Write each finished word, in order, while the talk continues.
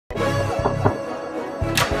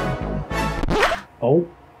Oh,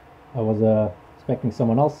 I was expecting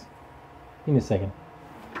someone else. Give me a second.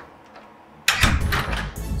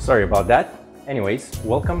 Sorry about that. Anyways,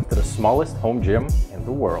 welcome to the smallest home gym in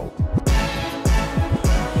the world.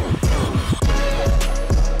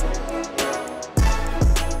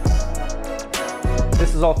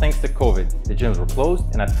 This is all thanks to COVID. The gyms were closed,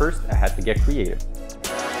 and at first I had to get creative.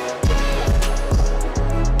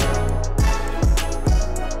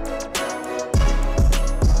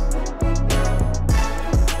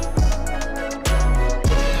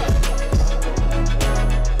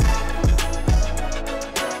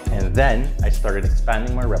 And then I started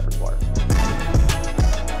expanding my repertoire.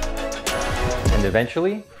 And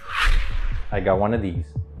eventually, I got one of these.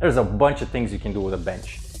 There's a bunch of things you can do with a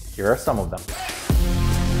bench. Here are some of them.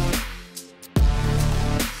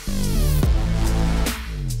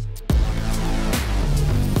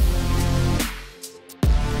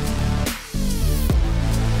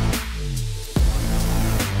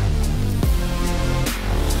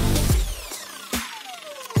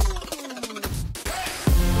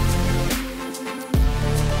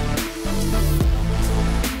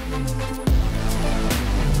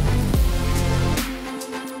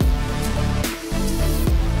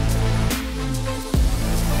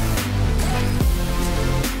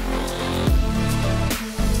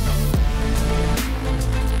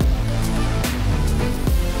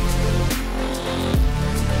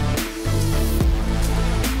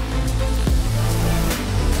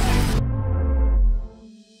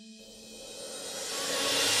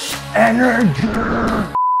 Energy!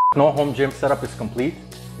 No home gym setup is complete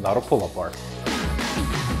without a pull-up bar.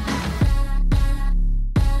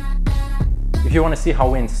 If you want to see how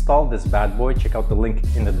we installed this bad boy, check out the link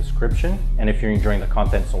in the description. And if you're enjoying the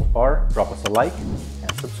content so far, drop us a like and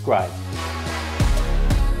subscribe.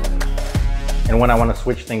 And when I want to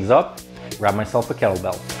switch things up, grab myself a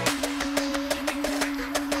kettlebell.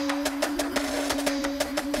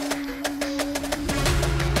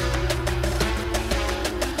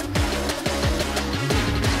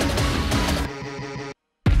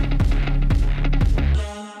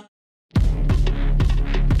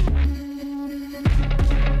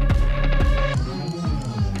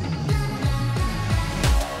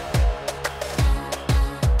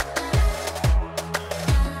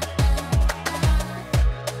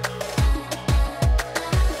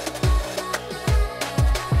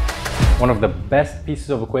 One of the best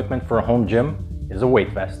pieces of equipment for a home gym is a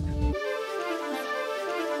weight vest.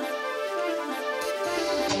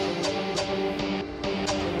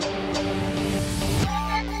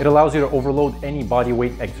 It allows you to overload any body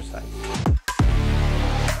weight exercise.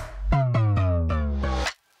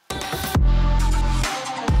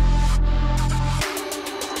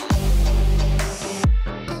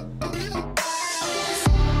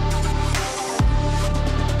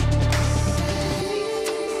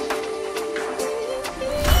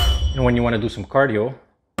 And when you want to do some cardio,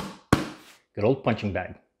 good old punching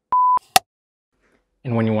bag.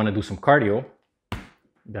 And when you want to do some cardio,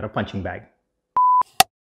 you got a punching bag.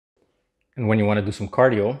 And when you want to do some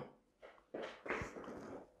cardio,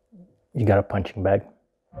 you got a punching bag.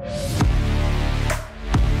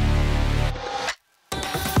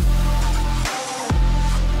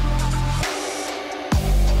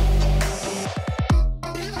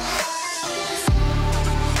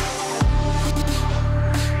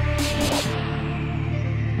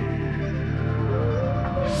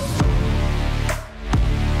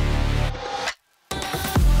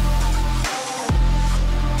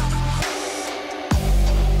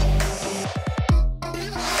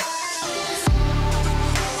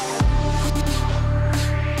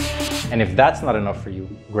 And if that's not enough for you,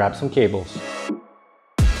 grab some cables.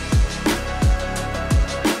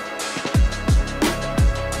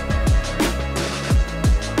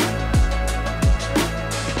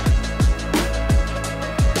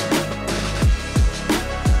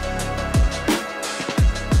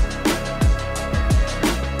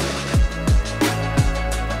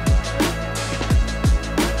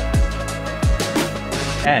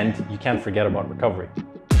 And you can't forget about recovery.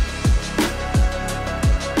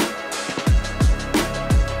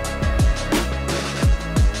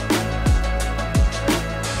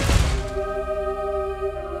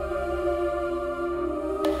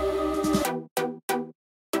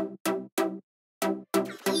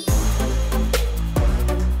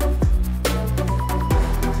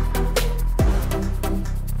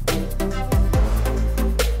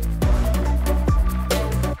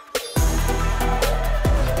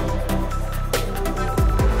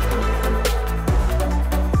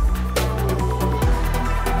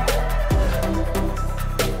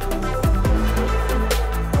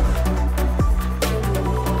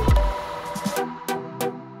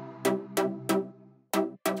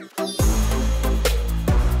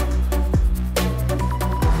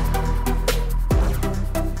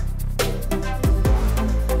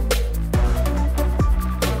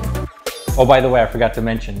 Oh, by the way, I forgot to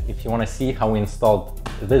mention, if you want to see how we installed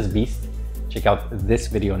this beast, check out this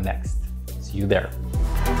video next. See you there.